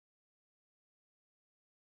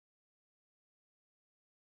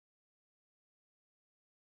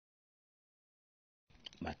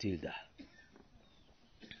Matilda.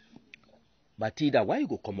 Matilda, why you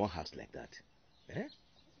go come on house like that? Eh?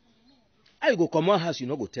 How you go come on house, you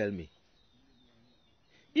not go tell me?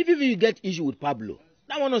 If you get issue with Pablo,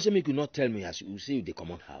 that one not say me you not tell me as you say you dey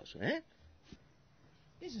come on house. Eh?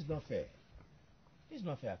 This is not fair. This is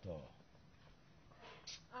not fair at all.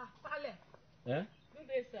 Pale. Eh? Good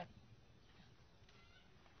day, sir.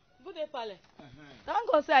 Good day, Pale.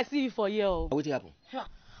 Thank God say I see you for here. What happen?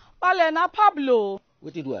 Pale, na Pablo.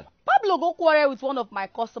 What did what? Pablo go quarrel with one of my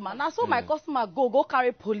customers. Now so my customer go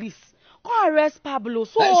carry police. Go arrest Pablo.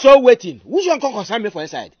 So waiting. Which one can concern me for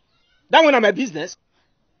inside? That one of my business.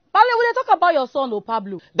 Pale, we dey talk about your son,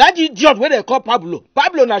 Pablo. That idiot where they call Pablo.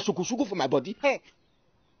 Pablo na shuku for my body. Hey.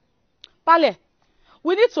 Pale,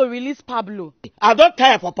 we need to release Pablo. I don't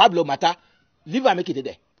care for Pablo matter. Leave and make it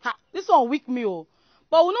there. This one weak me,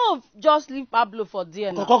 but we no just leave Pablo for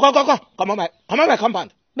there now. Come on my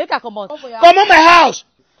compound. Make her come on. Come on my house.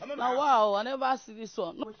 Now wow, I never see this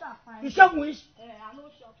one. You shop wish? I no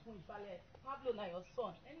shop wish, Pale. Pablo na your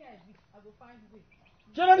son. Anyhow, I go find way.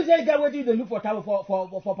 So let me say that what you look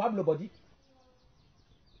for Pablo body.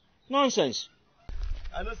 Nonsense.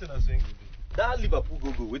 I know say na saying that Liverpool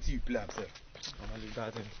go wait till you play himself. I'm leave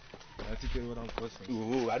that thing. I think what I'm question.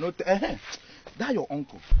 Oh, I know. That your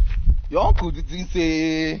uncle. Your uncle didn't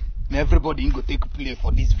say everybody go take play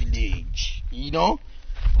for this village, you know.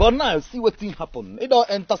 But now see what thing happen. It don't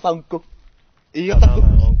enter Sanko. My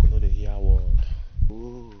uncle know the hear word.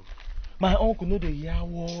 Oh, my uncle know the hear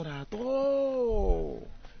word at all.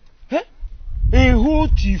 Hey, a whole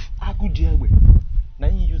chief I could deal with. Now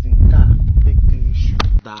he using car take clean shoe.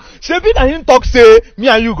 Shebi na him talk say me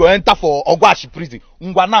and you go enter for Ogwashi prison.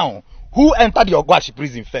 Ngwa now, who enter the Ogwashi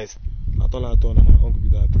prison first? At all, na my uncle be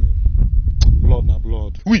that. Blood na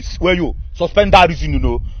blood. Which where you suspend that reason, you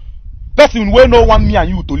know. Person wey no want me and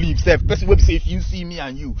you to leave self. Person wey say if you see me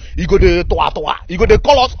and you, he go dey toa. He go dey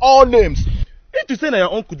call us all names. If you say na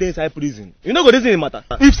your uncle dey inside prison, you no go reason the matter.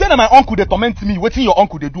 If say na my uncle dey torment me, wetin your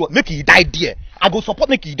uncle dey do? Make he die there. I go support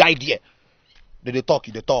make he die there. They talk,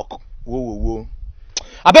 he dey talk. Whoa.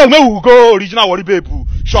 I bet we will go original Worry Babe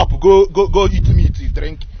shop, go eat meat,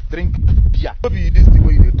 drink beer. Maybe this thing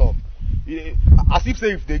where you dey talk. As if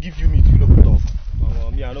say if they give you meat, you no go talk.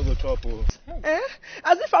 Me, I no go chop.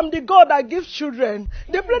 As if I'm the God that gives children.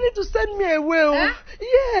 They're planning to send me away.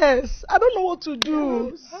 Yes, I don't know what to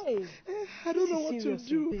do. I don't know what to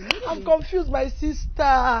do. I'm confused, my sister.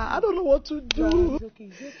 I don't know what to do. It's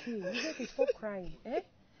okay. Stop crying.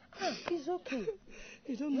 It's okay.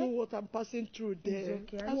 You don't know what I'm passing through there. It's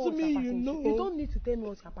okay. I know what you're passing through. You don't need to tell me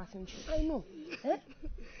what you're passing through. I know.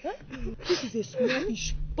 This is a small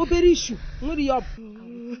issue. Big issue. Not the up. I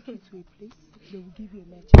will take you to a place. They will give you a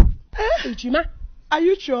lecture. Are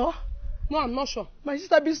you sure? No, I'm not sure. My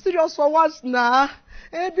sister, be serious for once now.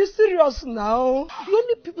 Be serious now. The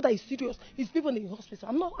only people that is serious is people in the hospital.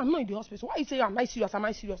 I'm not in the hospital. Why you say am I serious? Am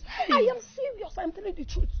I serious? Hey. I am serious. I'm telling the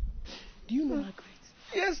truth. Do you know Margaret?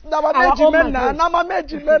 Yes, now I'm a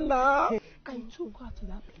Jimena. I took her to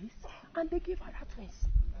that place and they gave her that twins.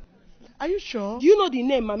 Are you sure? Do you know the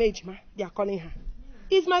name Mama Ejima? They are calling her.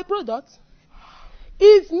 It's my product.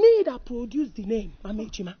 It's me that produced the name Mama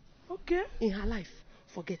Ejima. Okay. In her life.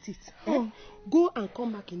 Forget it. Go and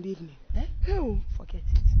come back in the evening. Forget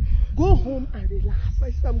it. Go home and relax.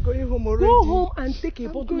 I'm going home already. Go home and take a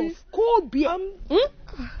bottle of cold beer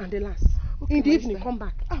and relax. Okay, in the evening, come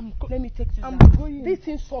back. Let me take you down. This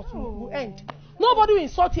insult will end. Nobody will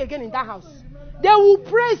insult you again in that house. They will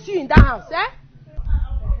praise you in that house. Oh,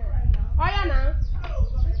 yeah, now.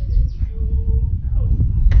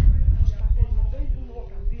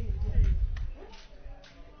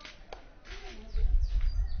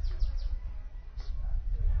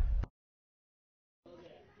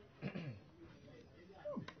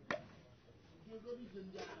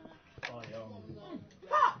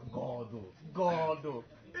 God.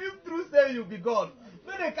 If true say you be God,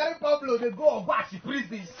 when they carry Pablo, they go on back to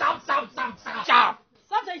prison. Sharp.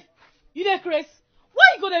 Something. You dey crazy? Why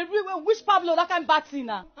you gonna wish Pablo that kind bad thing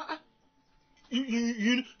now?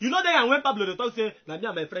 You know that when Pablo they talk say, na me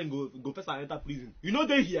and my friend go first and enter prison. You know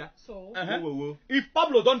they here. So. Whoa. If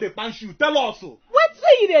Pablo don't they punch you, tell us so. Wait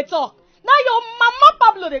till you dey talk. Now your mama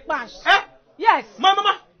Pablo dey punch. Yes. My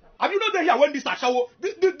mama. Have you know they here when this ashawo?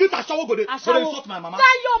 This ashawo go dey insult my mama.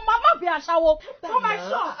 Now your mama be ashawo. For my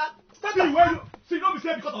shop. Stop it when you see don't be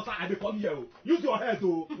say because of that I dey come here. Use your head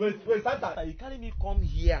wait stand. You carry me come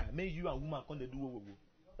here, make you and woman come dey do wo.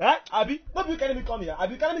 Abi, not you carry me come here.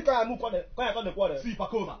 Abi carry me come move come the quarter. See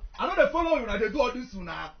Pakoma, I know they follow you now. They do all this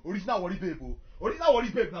now. Original Worry Babe. Original Worry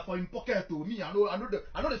Babe now for in pocket to me. I know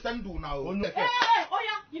the send do now. Hey, oh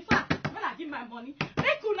yeah, you fat. When I give me my money.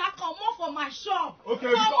 Make una come off for my shop.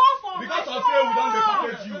 Okay, come off for because my I shop. say we don't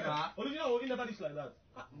package you now. Original, we never this like that.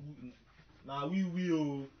 Nah, we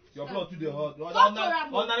will. Your blood to the hot.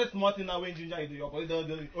 Ordinary small thing now when ginger into your body.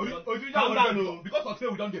 Calm down, because I say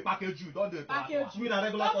we don't package you. Don't package you. We are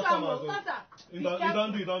regular customers. You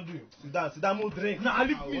don't do. Sit down, more drink. Nah,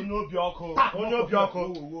 leave me. No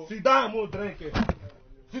bioko. Sit down, more drink.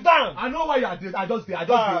 Sit down. I know why you are this. I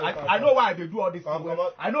know why they do all this.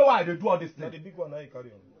 I know why they do all this. The big one now you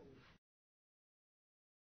carry on.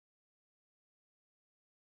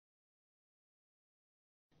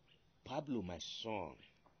 Pablo, my son,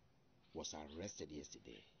 was arrested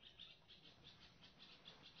yesterday.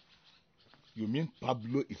 You mean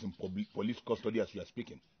Pablo is in police custody as you are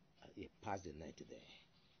speaking? He passed the night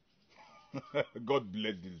there. God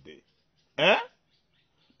bless this day. Eh?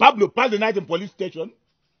 Pablo passed the night in police station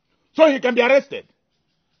so he can be arrested.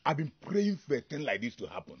 I've been praying for a thing like this to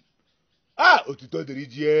happen. Otito the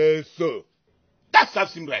yes, so that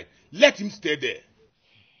serves him right. Let him stay there.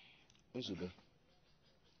 Uzube,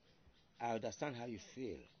 I understand how you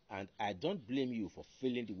feel, and I don't blame you for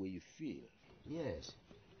feeling the way you feel. Yes.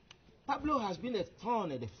 Pablo has been a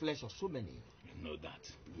thorn in the flesh of so many. You know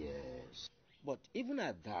that. Yes. But even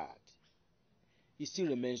at that, he still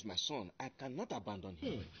remains my son. I cannot abandon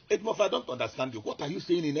him. Edmof, I don't understand you. What are you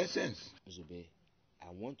saying in essence? Uzube,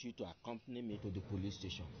 I want you to accompany me to the police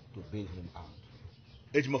station to bail him out.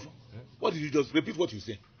 Edmof, what did you just repeat what you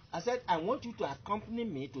said? I said, I want you to accompany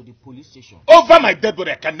me to the police station. Over my dead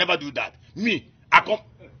body, I can never do that. Me,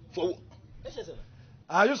 for.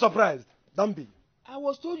 Are you surprised? Don't be. I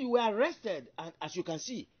was told you were arrested, and as you can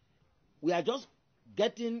see, we are just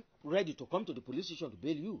getting ready to come to the police station to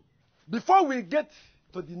bail you. Before we get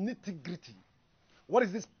to the nitty-gritty, what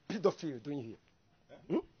is this pedophile doing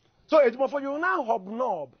here? So, Ejimofo, you now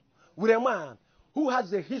hobnob with a man who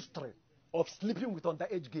has a history of sleeping with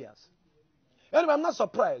underage girls. Anyway, I'm not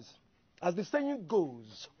surprised. As the saying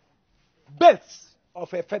goes, birds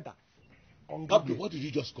of a feather. Pablo, what did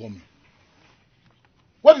you just call me?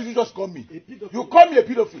 What did you just call me? You call me a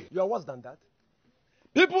pedophile. You are worse than that.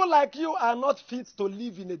 People like you are not fit to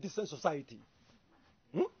live in a decent society.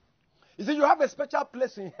 You see, you have a special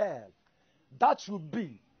place in hell. That should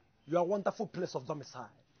be your wonderful place of domicile.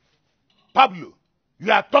 Pablo,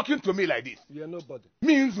 you are talking to me like this. You are nobody.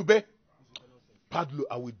 Me, Zube. Pablo,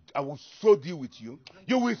 I will so deal with you.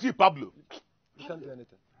 You will see, Pablo. You can't do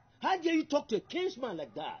anything. How dare you talk to a kinsman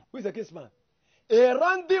like that? Who is a kinsman? A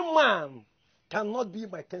randy man cannot be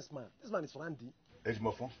my kinsman. This man is randy.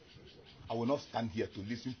 Ejimofo, I will not stand here to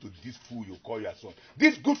listen to this fool you call your son.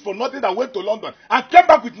 This good for nothing that went to London and came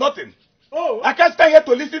back with nothing. Oh, I can't stand here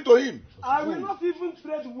to listen to him. I will not even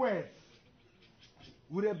trade words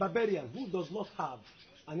with a barbarian who does not have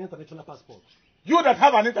an international passport. You that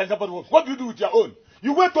have an international passport, what do you do with your own?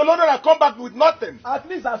 You went to London and come back with nothing. At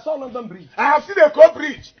least I saw London Bridge. I have seen Eko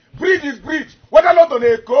Bridge. Bridge is bridge. Whether London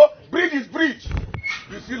Eko, bridge is bridge.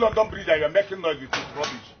 You see London Bridge and you are making noise with this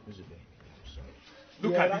rubbish.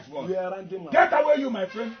 Look at this one. You are a randy man. Get away, you, my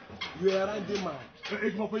friend. You are a randy man.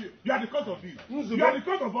 You are the cause of this. You are the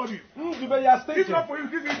cause of all this. Nzube, you are stinking. If not for you,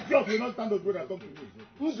 this idiot will not stand up when I come to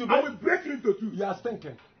you. Nzube, I will break you into two. you are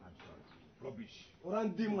stinking. Rubbish.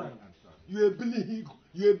 Randy man. You are Billy.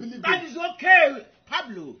 You are Billy. That is okay,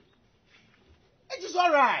 Pablo. It is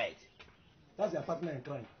all right. That's your partner in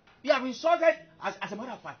crime. You have insulted, as a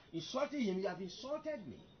matter of fact, insulting him, you have insulted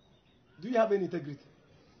me. Do you have any integrity?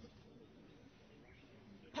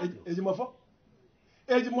 Ejimofo?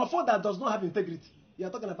 Ejimofo that does not have integrity. You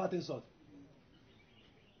are talking about insult.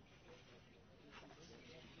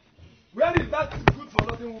 Where is that good for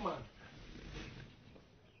nothing woman?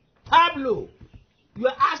 Pablo, you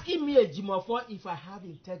are asking me, Ejimofo, if I have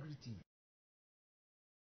integrity.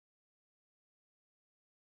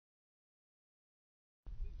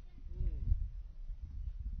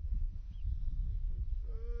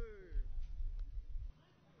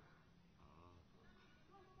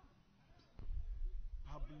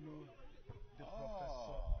 Pablo, the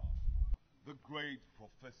professor. The great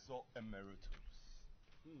Professor Emeritus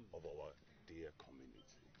of our dear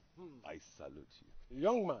community. I salute you.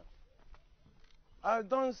 Young man, I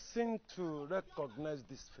don't seem to recognize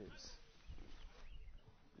this face.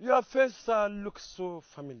 Your face looks so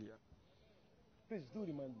familiar. Please do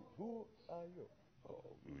remind me, who are you?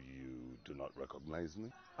 Oh, you do not recognize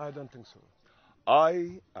me? I don't think so.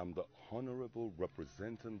 I am the honorable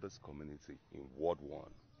representing this community in Ward 1.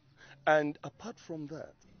 And apart from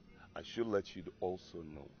that, I should let you also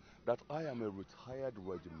know that I am a retired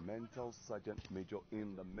regimental sergeant major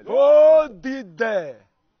in the military. Hold it there.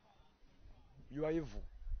 You are evil.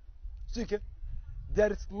 Sike,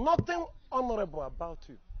 There is nothing honorable about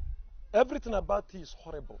you. Everything about you is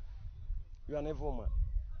horrible. You are an evil man.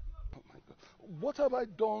 Oh my God. What have I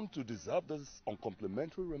done to deserve this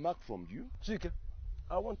uncomplimentary remark from you? Chike,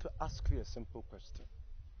 I want to ask you a simple question.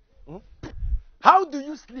 How do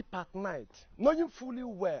you sleep at night, knowing fully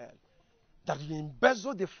well that you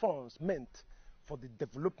embezzle the funds meant for the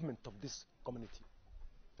development of this community?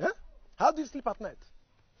 Huh? How do you sleep at night?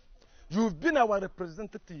 You've been our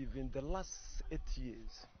representative in the last 8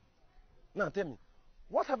 years. Now tell me,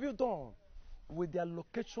 what have you done with the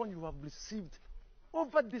allocation you have received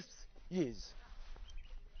over these years?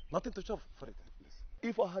 Nothing to show for it.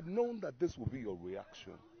 If I had known that this would be your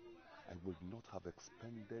reaction, I would not have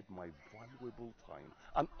expended my valuable time.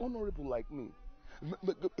 An honorable like me.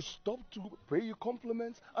 Stop to pay you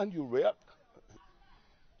compliments and you react.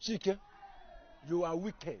 Chike, you are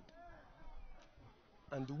wicked.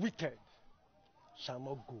 And the wicked shall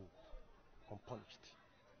not go unpunished.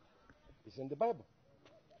 It's in the Bible.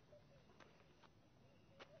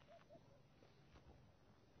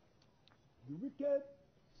 The wicked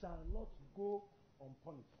shall not go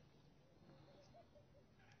unpunished.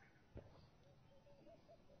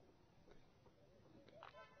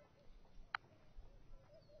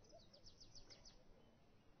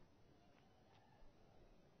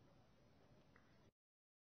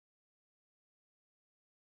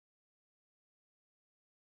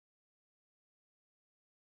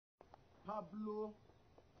 Pablo.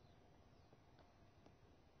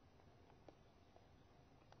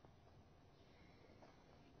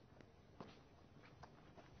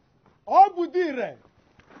 Ogbudire,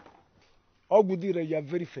 you are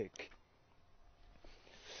very fake.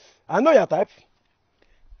 I know your type.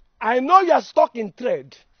 I know you are stuck in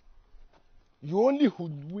trade. You only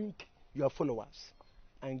hoodwink your followers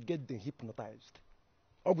and get them hypnotized.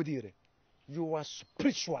 Ogbudire, you are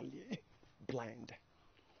spiritually blind.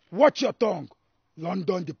 Watch your tongue,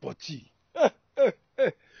 London deportee.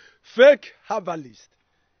 Fake herbalist.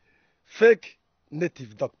 Fake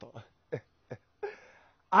native doctor.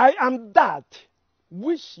 I am that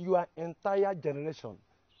which your entire generation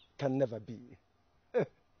can never be.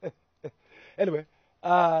 Anyway,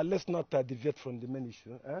 let's not deviate from the main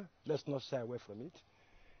issue. Let's not shy away from it.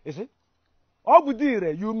 You see,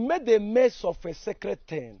 Ogbudire, you made a mess of a sacred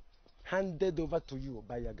thing handed over to you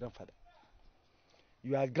by your grandfather.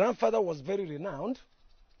 Your grandfather was very renowned.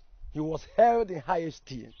 He was held in high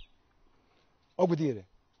esteem. Ogbudire,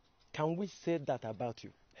 can we say that about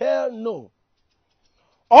you? Hell no.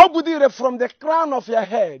 Ogbudire, from the crown of your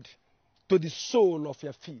head to the sole of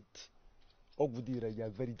your feet. Ogbudire, you are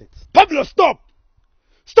very dirty. Pablo, stop!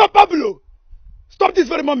 Stop, Pablo! Stop this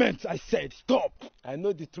very moment, I said. Stop! I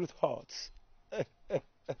know the truth hurts.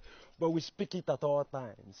 But we speak it at all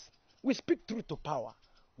times. We speak truth to power.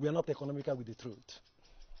 We are not economical with the truth.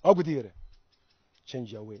 Ogbudire,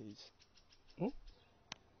 change your ways.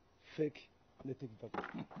 Fake native doctor.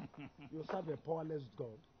 You serve a powerless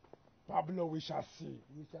God. Pablo, we shall see.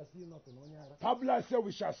 We shall see nothing. Pablo, I say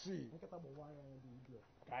we shall see.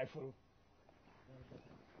 Careful.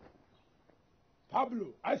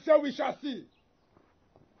 Pablo, I say we shall see.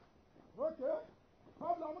 Okay.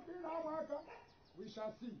 Pablo, I'm looking now, we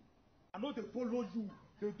shall see. I know they follow you.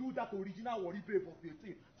 They do that original worry pay for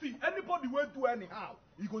 15. See, anybody will do anyhow.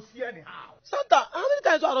 You go see anyhow. Santa, how many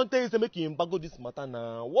times I don't tell you to make you embargo this matter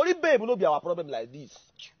now? Worry babe will not be our problem like this.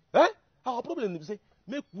 Eh? Our problem is say,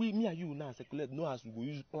 make we, me and you now circulate, know as we go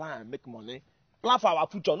use plan, make money. Plan for our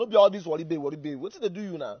future. Not be all this worry babe, worry babe. What did they do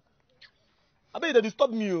you now? I bet they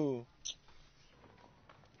disturb me. Oh.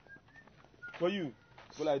 For you,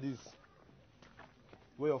 go like this.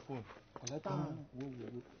 Where your phone?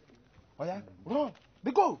 Oh yeah? Run!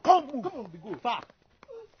 They go! Come on, they go. Fast!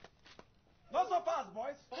 Not so fast,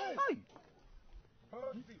 boys. Hey! I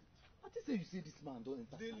think say you see this man don't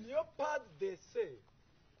enter. The leopard, they say,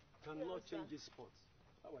 cannot change his spots.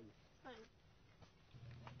 How are you? Fine.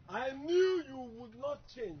 I knew you would not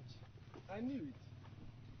change. I knew it.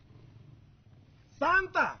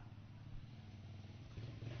 Santa!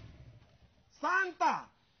 Santa!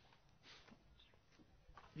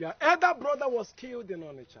 Your elder brother was killed in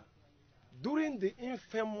Onitsha during the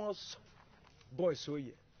infamous Boys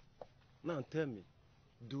Oye. Now tell me,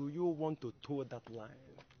 do you want to toe that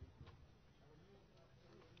line?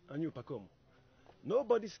 And you, Pacom,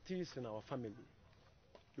 nobody steals in our family.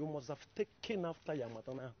 You must have taken after your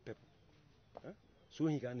maternal people. So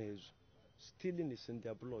he can age. Stealing is in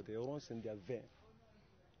their blood, it runs in their vein.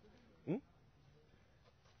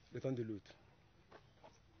 Return the loot.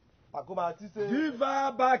 Pablo, I think say Give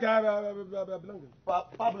her back.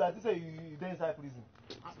 Pablo, I think say you dey inside prison.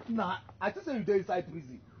 Nah, I think say you dey inside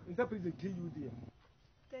prison. Inside prison, kill you there.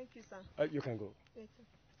 Thank you, sir. You can go. Thank you.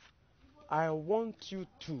 I want you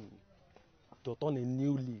to turn a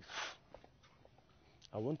new leaf.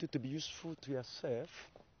 I want you to be useful to yourself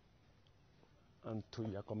and to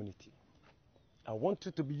your community. I want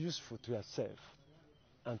you to be useful to yourself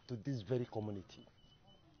and to this very community.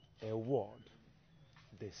 A word,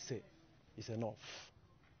 they say, is enough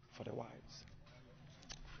for the wise.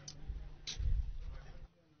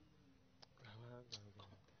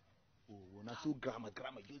 Oh, not so grammar,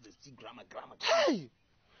 use the C grammar. Hey!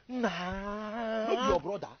 Nah. Not your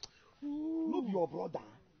brother. Not your brother.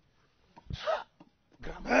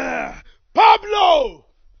 Pablo!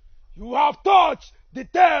 You have touched the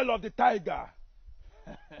tail of the tiger.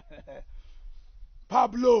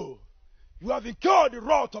 Pablo, you have incurred the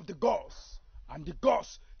wrath of the gods, and the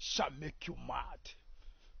gods shall make you mad.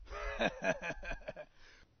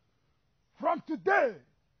 From today,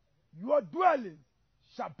 your dwelling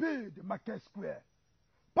shall be the market square.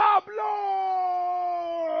 Pablo!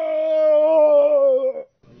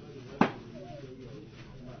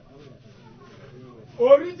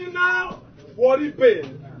 Original worry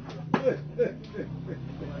pain.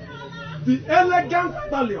 The elegant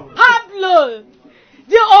stallion. Pablo,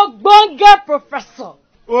 the Ogbonge professor.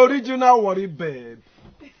 Original worry babe.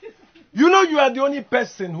 You know you are the only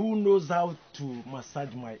person who knows how to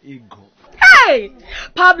massage my ego. Hey,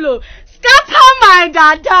 Pablo, scatter my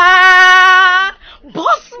dada.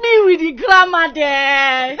 Boss me with the grammar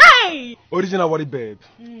there. Hey. Original worry babe.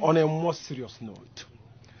 On a more serious note,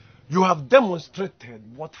 you have demonstrated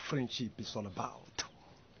what friendship is all about.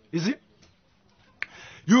 Is it?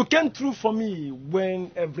 You came through for me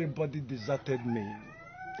when everybody deserted me,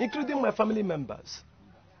 including my family members.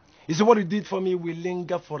 You see, what you did for me will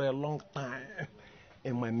linger for a long time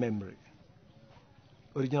in my memory.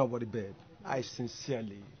 Original worry babe, I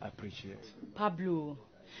sincerely appreciate. Pablo,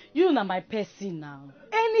 you know my person now.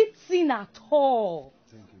 Anything at all.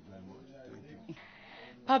 Thank you very much. Thank you.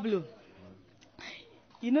 Pablo,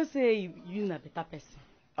 you know say you na better person.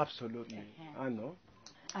 Absolutely. I know.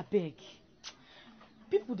 I beg.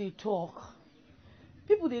 People they talk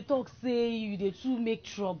say you they too make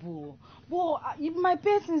trouble. But if my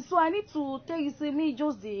person, so I need to tell you, say me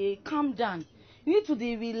just they calm down. You need to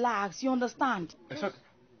they relax, you understand? It's okay.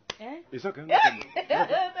 Eh? It's okay. Thank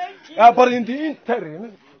you. But in the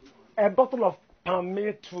interim, a bottle of palm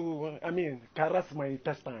to, caress my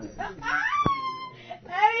intestine.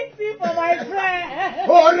 Anything for my friend.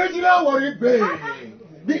 Original worry babe.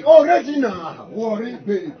 The original worry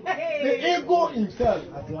babe. The ego himself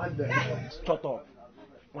has landed. Shut up.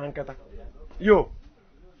 Mankata. Yo,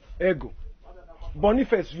 ego.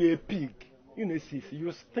 Boniface, you a pig. You know, sis,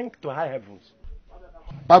 you stink to high heavens.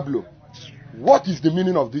 Pablo, what is the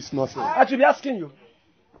meaning of this nonsense? I should be asking you.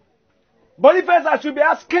 Boniface, I should be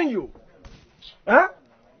asking you. Huh?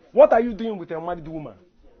 What are you doing with a married woman?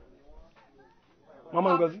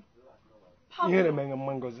 Mama Ngozi?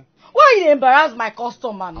 Why you embarrass my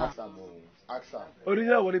customer now? Ask her.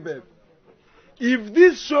 Original worry babe. If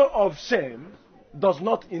this show of shame does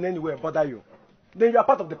not in any way bother you, then you are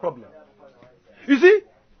part of the problem. You see,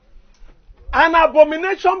 an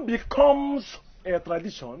abomination becomes a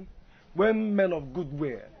tradition when men of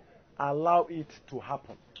goodwill allow it to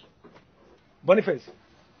happen. Boniface,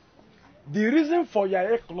 the reason for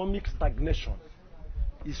your economic stagnation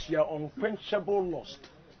is your unquenchable lust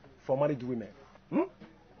for married women.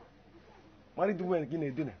 Married women in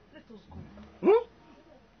a dinner. Let us go.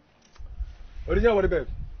 Original worry babe.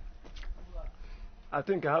 I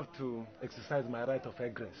think I have to exercise my right of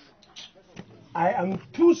egress. I am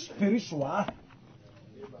too spiritual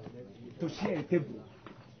to share a table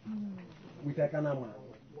with a Kanama.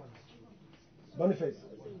 Boniface.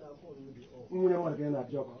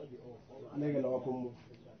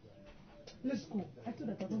 Let's go. I told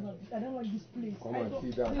that I don't like this place. Come and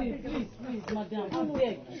sit down. Please, madam. I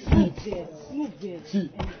beg. Move there. See,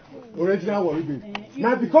 original worry babe.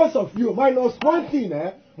 Now because of you, minus one thing.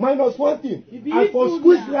 I for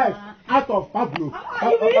squeeze life out of Pablo.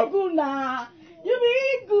 You be good now.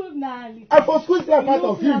 I for squeeze life out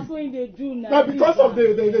of him. Now because of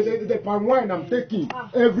the palm wine I'm taking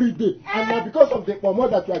every day, and now because of the palm oil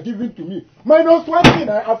that you are giving to me, minus one thing,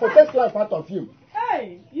 I for take life out of him.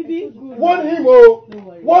 Hey, you be good. Want him, oh,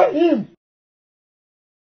 want him.